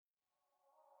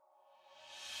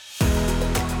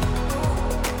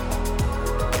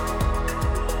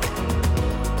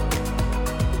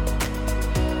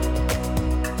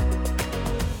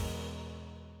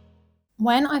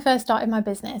when I first started my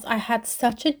business, I had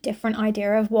such a different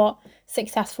idea of what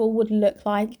successful would look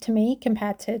like to me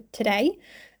compared to today.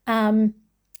 Um,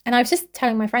 and I was just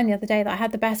telling my friend the other day that I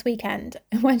had the best weekend.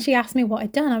 And when she asked me what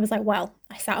I'd done, I was like, well,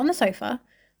 I sat on the sofa.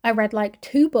 I read like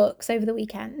two books over the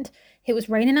weekend. It was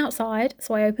raining outside,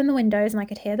 so I opened the windows and I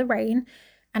could hear the rain.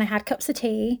 And I had cups of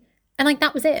tea. And like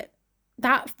that was it.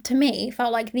 That to me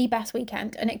felt like the best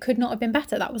weekend. And it could not have been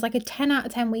better. That was like a 10 out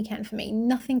of 10 weekend for me.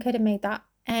 Nothing could have made that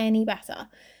any better.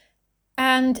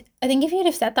 And I think if you'd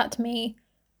have said that to me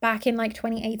back in like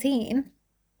 2018,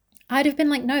 I'd have been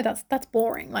like, no, that's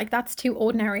boring. Like that's too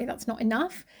ordinary. That's not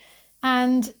enough.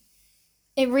 And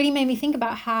it really made me think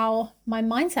about how my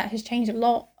mindset has changed a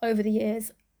lot over the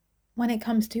years when it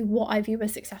comes to what I view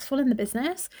as successful in the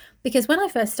business. Because when I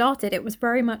first started, it was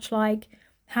very much like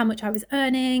how much I was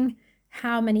earning,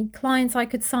 how many clients I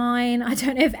could sign. I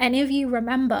don't know if any of you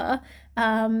remember.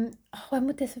 When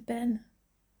would this have been?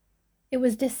 It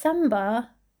was December,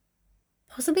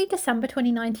 possibly December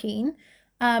 2019.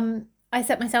 I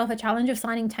set myself a challenge of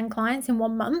signing 10 clients in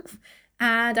 1 month.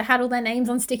 And I had all their names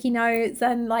on sticky notes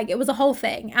and like it was a whole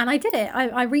thing. And I did it.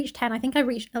 I reached 10. I think I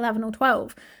reached 11 or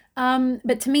 12.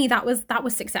 But to me, that was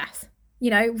success.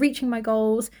 Reaching my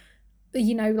goals,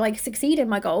 like succeeding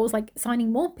my goals, like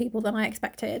signing more people than I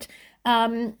expected.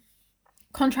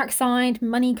 Contract signed,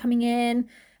 money coming in.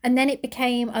 And then it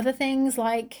became other things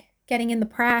like getting in the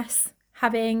press,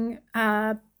 having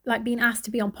like being asked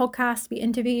to be on podcasts, to be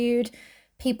interviewed,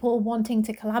 people wanting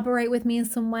to collaborate with me in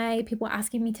some way, people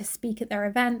asking me to speak at their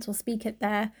events or speak at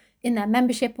their in their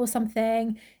membership or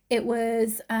something. It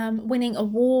was winning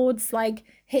awards, like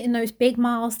hitting those big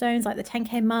milestones like the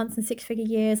 10K months and six-figure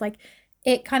years. Like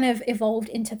it kind of evolved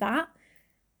into that.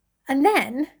 And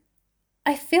then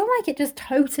I feel like it just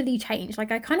totally changed.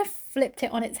 Like I kind of flipped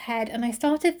it on its head and I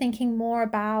started thinking more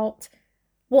about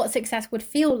what success would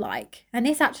feel like. And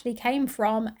this actually came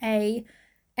from a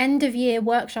end of year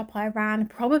workshop I ran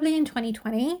probably in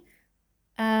 2020,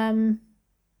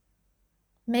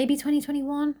 maybe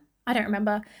 2021. I don't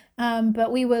remember.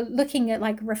 But we were looking at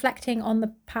like reflecting on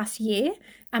the past year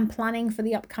and planning for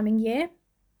the upcoming year.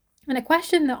 And a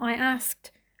question that I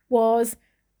asked was,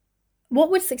 what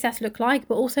would success look like,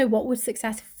 but also what would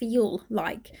success feel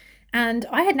like? And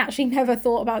I had actually never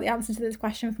thought about the answer to this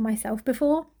question for myself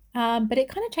before. But it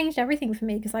kind of changed everything for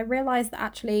me because I realized that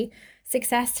actually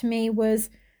success to me was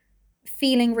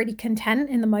feeling really content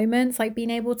in the moments, like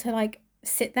being able to like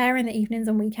sit there in the evenings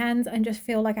and weekends and just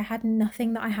feel like I had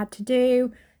nothing that I had to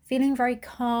do, feeling very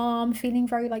calm, feeling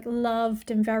very like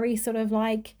loved and very sort of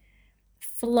like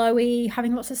flowy,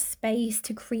 having lots of space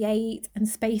to create and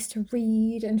space to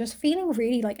read and just feeling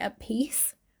really like at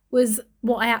peace was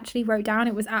what I actually wrote down.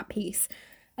 It was at peace,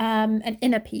 an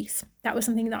inner peace. That was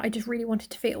something that I just really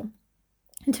wanted to feel.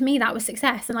 And to me, that was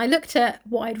success. And I looked at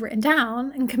what I'd written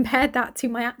down and compared that to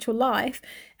my actual life.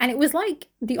 And it was like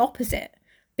the opposite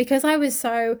because I was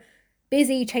so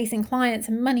busy chasing clients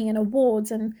and money and awards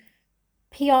and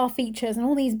PR features and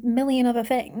all these million other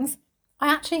things. I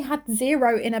actually had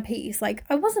zero inner peace. Like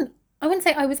I wouldn't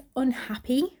say I was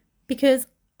unhappy because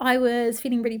I was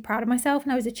feeling really proud of myself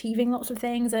and I was achieving lots of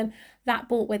things and that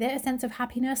brought with it a sense of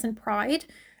happiness and pride.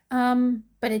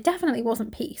 But it definitely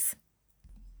wasn't peace.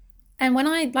 And when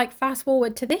I like fast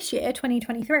forward to this year,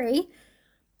 2023,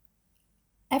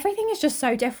 everything is just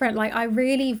so different. Like I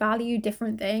really value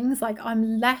different things. Like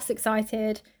I'm less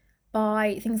excited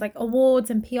by things like awards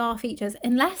and PR features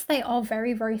unless they are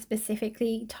very, very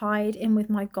specifically tied in with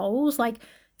my goals. Like if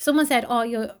someone said, oh,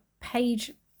 your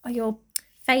page or your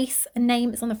face and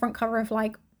name is on the front cover of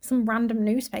like some random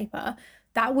newspaper,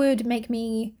 that would make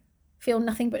me feel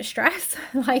nothing but stress.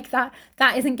 Like that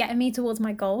isn't getting me towards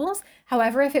my goals.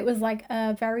 However, if it was like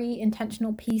a very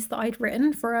intentional piece that I'd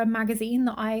written for a magazine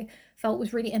that I felt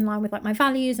was really in line with like my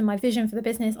values and my vision for the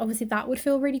business, obviously that would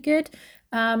feel really good.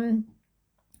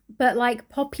 But like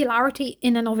popularity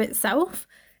in and of itself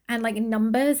and like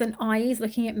numbers and eyes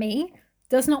looking at me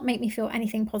does not make me feel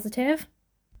anything positive.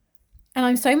 And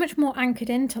I'm so much more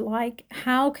anchored into like,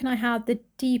 how can I have the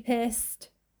deepest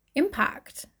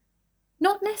impact?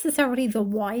 Not necessarily the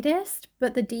widest,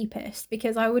 but the deepest,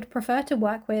 because I would prefer to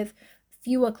work with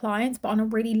fewer clients, but on a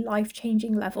really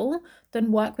life-changing level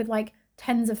than work with like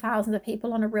tens of thousands of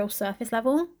people on a real surface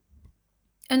level.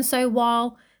 And so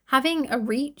while having a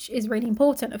reach is really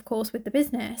important, of course, with the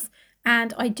business,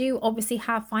 and I do obviously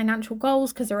have financial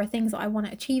goals because there are things that I want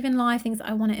to achieve in life, things that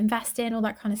I want to invest in, all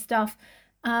that kind of stuff.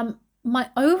 My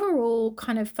overall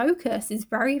kind of focus is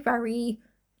very, very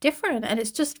different. And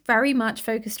it's just very much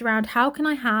focused around how can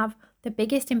I have the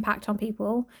biggest impact on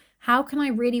people? How can I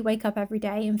really wake up every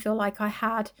day and feel like I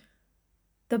had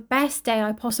the best day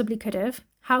I possibly could have?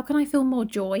 How can I feel more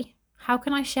joy? How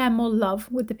can I share more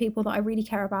love with the people that I really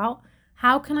care about?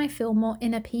 How can I feel more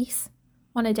inner peace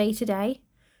on a day to day?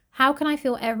 How can I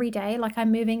feel every day like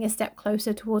I'm moving a step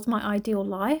closer towards my ideal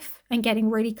life and getting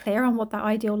really clear on what that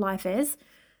ideal life is?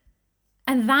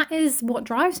 And that is what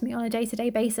drives me on a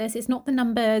day-to-day basis. It's not the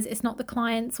numbers, it's not the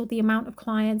clients or the amount of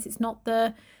clients, it's not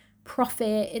the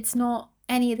profit, it's not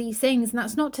any of these things. And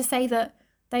that's not to say that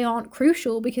they aren't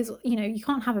crucial, because, you know, you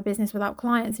can't have a business without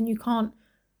clients and you can't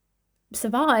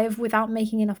survive without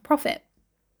making enough profit.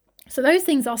 So those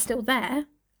things are still there.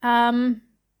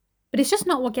 But it's just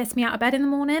not what gets me out of bed in the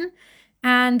morning.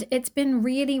 And it's been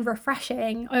really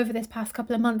refreshing over this past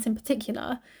couple of months in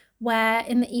particular, where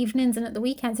in the evenings and at the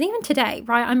weekends, and even today,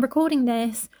 right, I'm recording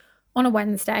this on a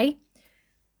Wednesday.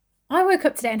 I woke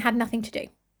up today and had nothing to do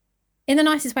in the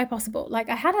nicest way possible. Like,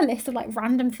 I had a list of like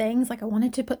random things. Like, I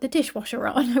wanted to put the dishwasher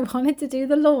on. I wanted to do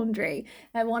the laundry.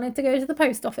 I wanted to go to the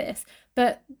post office,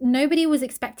 but nobody was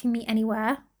expecting me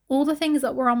anywhere. All the things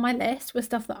that were on my list were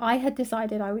stuff that I had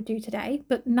decided I would do today,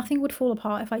 but nothing would fall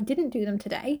apart if I didn't do them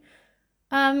today.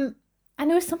 And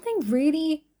there was something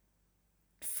really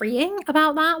freeing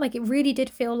about that. Like, it really did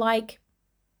feel like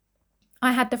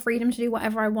I had the freedom to do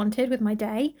whatever I wanted with my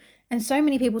day. And so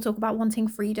many people talk about wanting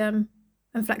freedom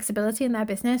and flexibility in their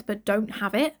business, but don't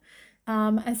have it.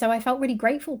 And so I felt really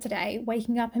grateful today,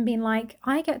 waking up and being like,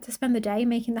 I get to spend the day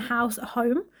making the house a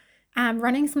home and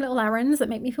running some little errands that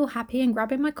make me feel happy, and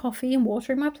grabbing my coffee and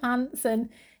watering my plants, and,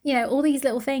 you know, all these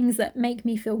little things that make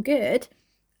me feel good.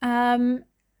 And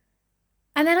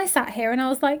then I sat here and I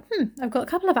was like, I've got a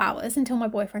couple of hours until my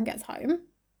boyfriend gets home.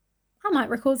 I might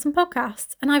record some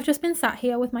podcasts. And I've just been sat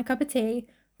here with my cup of tea,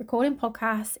 recording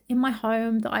podcasts in my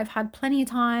home that I've had plenty of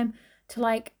time to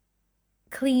like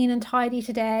clean and tidy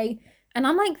today. And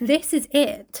I'm like, this is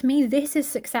it. To me, this is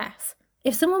success.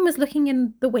 If someone was looking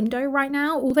in the window right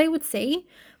now, all they would see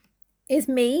is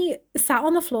me sat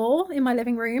on the floor in my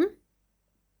living room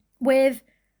with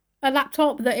a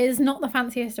laptop that is not the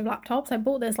fanciest of laptops. I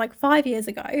bought this like 5 years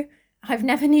ago. I've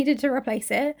never needed to replace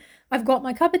it. I've got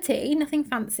my cup of tea, nothing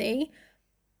fancy.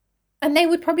 And they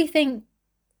would probably think,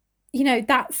 you know,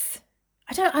 that's,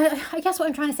 I guess what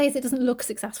I'm trying to say is it doesn't look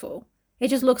successful. It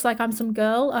just looks like I'm some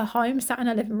girl at home, sat in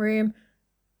a living room,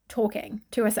 talking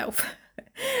to herself.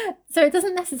 So it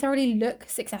doesn't necessarily look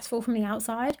successful from the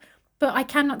outside, but I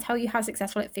cannot tell you how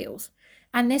successful it feels.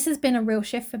 And this has been a real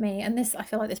shift for me. And I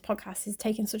feel like this podcast is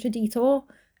taking such a detour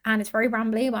and it's very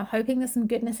rambly, but I'm hoping there's some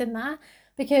goodness in there.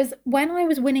 Because when I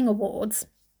was winning awards,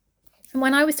 and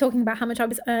when I was talking about how much I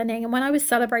was earning, and when I was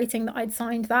celebrating that I'd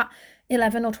signed that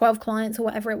 11 or 12 clients or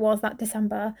whatever it was that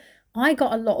December, I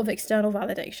got a lot of external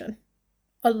validation.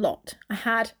 A lot. I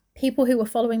had people who were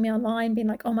following me online being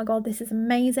like, oh my God, this is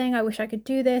amazing. I wish I could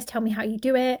do this. Tell me how you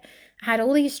do it. I had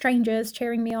all these strangers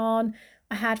cheering me on.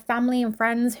 I had family and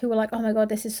friends who were like, oh my God,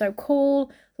 this is so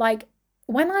cool. Like,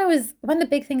 when the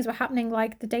big things were happening,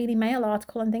 like the Daily Mail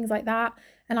article and things like that,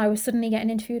 and I was suddenly getting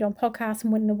interviewed on podcasts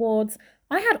and winning awards,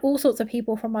 I had all sorts of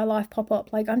people from my life pop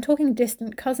up. Like, I'm talking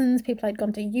distant cousins, people I'd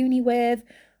gone to uni with,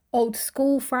 old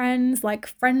school friends, like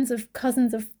friends of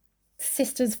cousins of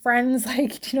sisters' friends.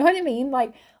 Like, do you know what I mean?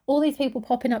 Like, all these people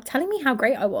popping up telling me how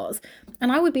great I was. And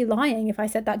I would be lying if I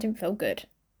said that didn't feel good.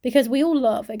 Because we all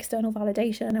love external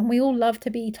validation, and we all love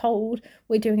to be told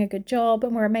we're doing a good job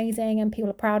and we're amazing and people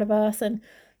are proud of us. And,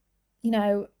 you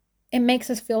know, it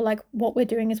makes us feel like what we're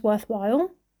doing is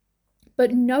worthwhile.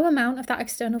 But no amount of that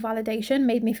external validation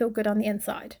made me feel good on the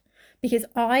inside, because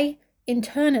I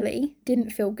internally didn't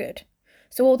feel good.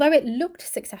 So although it looked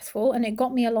successful and it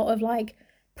got me a lot of like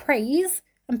praise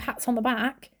and pats on the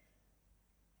back,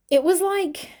 it was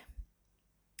like,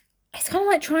 it's kind of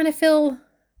like trying to fill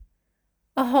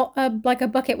like a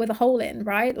bucket with a hole in,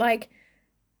 right? Like,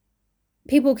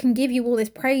 people can give you all this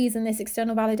praise and this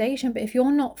external validation, but if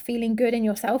you're not feeling good in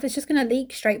yourself, it's just going to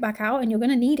leak straight back out and you're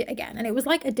going to need it again. And it was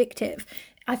like addictive.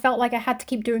 I felt like I had to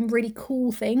keep doing really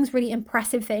cool things, really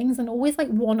impressive things, and always like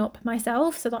one up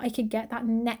myself so that I could get that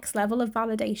next level of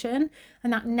validation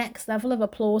and that next level of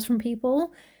applause from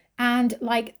people. And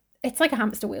like, it's like a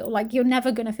hamster wheel. Like, you're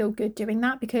never going to feel good doing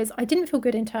that, because I didn't feel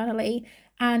good internally.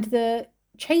 And the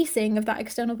chasing of that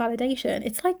external validation,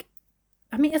 it's like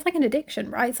an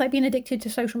addiction, right? It's like being addicted to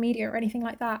social media or anything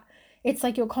like that. It's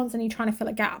like you're constantly trying to fill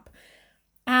a gap.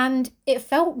 And it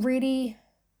felt really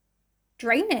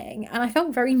draining, and I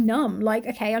felt very numb. Like,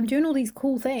 okay, I'm doing all these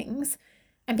cool things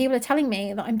and people are telling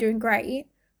me that I'm doing great,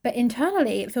 but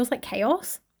internally it feels like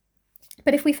chaos.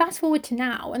 But if we fast forward to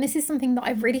now, and this is something that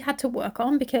I've really had to work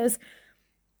on because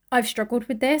I've struggled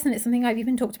with this, and it's something I've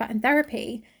even talked about in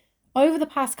therapy. Over the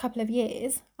past couple of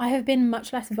years, I have been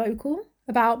much less vocal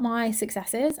about my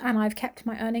successes, and I've kept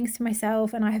my earnings to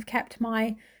myself, and I have kept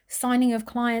my signing of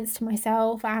clients to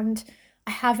myself, and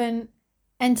I haven't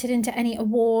entered into any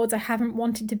awards. I haven't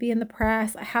wanted to be in the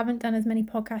press. I haven't done as many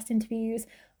podcast interviews.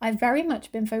 I've very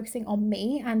much been focusing on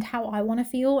me and how I want to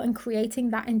feel and creating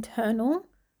that internal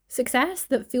success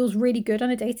that feels really good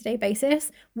on a day-to-day basis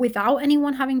without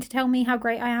anyone having to tell me how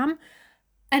great I am,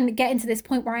 and getting to this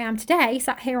point where I am today,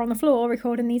 sat here on the floor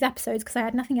recording these episodes because I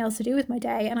had nothing else to do with my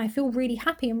day, and I feel really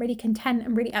happy and really content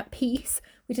and really at peace,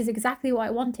 which is exactly what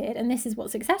I wanted, and this is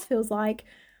what success feels like.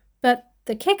 But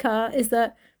the kicker is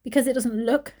that because it doesn't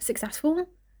look successful,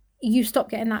 you stop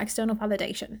getting that external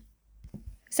validation.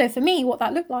 So for me, what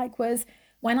that looked like was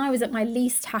when I was at my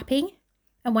least happy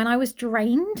and when I was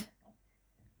drained,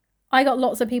 I got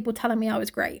lots of people telling me I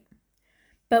was great.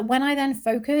 But when I then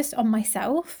focused on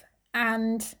myself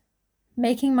and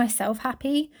making myself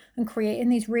happy and creating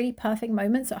these really perfect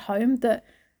moments at home that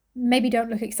maybe don't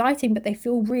look exciting, but they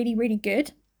feel really, really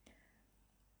good,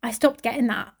 I stopped getting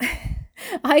that.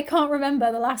 I can't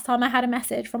remember the last time I had a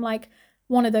message from like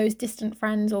one of those distant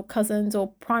friends or cousins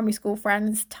or primary school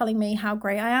friends telling me how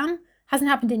great I am. Hasn't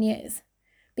happened in years,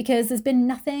 because there's been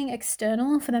nothing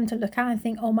external for them to look at and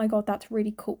think, oh my God, that's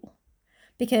really cool.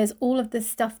 Because all of the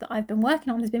stuff that I've been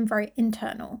working on has been very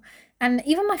internal. And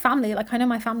even my family, like I know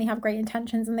my family have great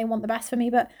intentions and they want the best for me,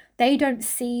 but they don't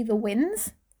see the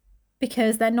wins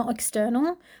because they're not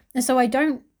external. And so I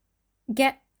don't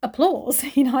get applause,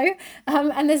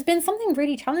 and there's been something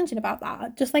really challenging about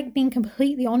that, just like being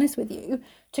completely honest with you,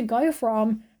 to go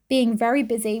from being very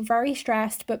busy, very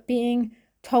stressed, but being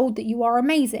told that you are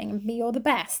amazing and you're the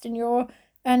best and you're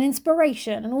an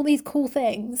inspiration and all these cool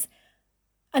things,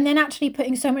 and then actually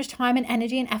putting so much time and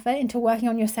energy and effort into working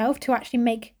on yourself to actually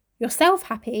make yourself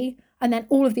happy, and then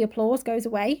all of the applause goes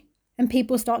away and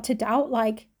people start to doubt,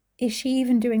 like, is she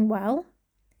even doing well?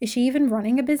 Is she even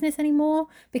running a business anymore?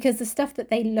 Because the stuff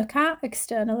that they look at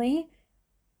externally,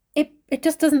 it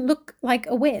just doesn't look like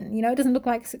a win, it doesn't look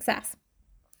like success.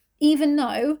 Even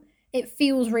though it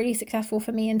feels really successful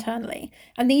for me internally.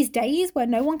 And these days where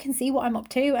no one can see what I'm up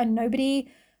to and nobody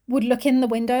would look in the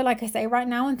window, like I say right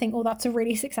now, and think, oh, that's a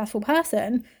really successful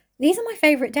person. These are my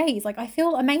favorite days. Like, I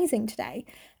feel amazing today.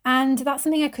 And that's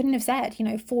something I couldn't have said,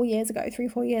 4 years ago,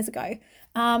 3-4 years ago.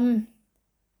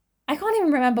 I can't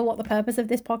even remember what the purpose of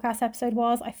this podcast episode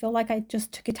was. I feel like I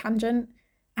just took a tangent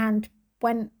and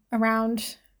went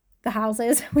around the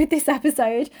houses with this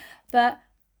episode. But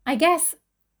I guess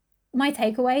my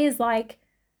takeaway is, like,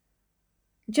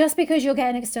 just because you're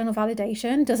getting external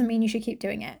validation doesn't mean you should keep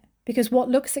doing it. Because what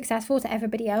looks successful to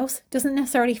everybody else doesn't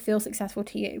necessarily feel successful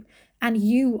to you. And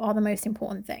you are the most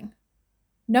important thing.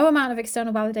 No amount of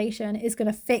external validation is going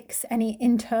to fix any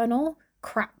internal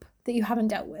crap that you haven't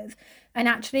dealt with. And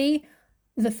actually,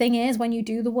 the thing is, when you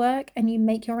do the work and you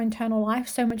make your internal life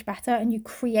so much better and you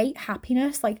create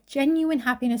happiness, like genuine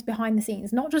happiness behind the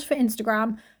scenes, not just for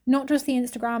Instagram, not just the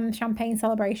Instagram champagne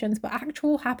celebrations, but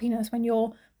actual happiness when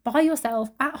you're by yourself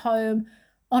at home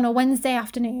on a Wednesday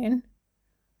afternoon,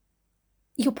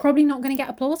 you're probably not going to get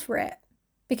applause for it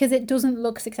because it doesn't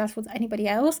look successful to anybody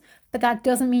else. But that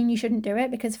doesn't mean you shouldn't do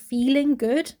it, because feeling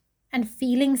good and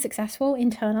feeling successful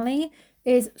internally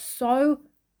is so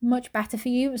much better for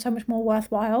you, so much more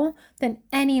worthwhile than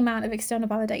any amount of external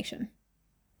validation.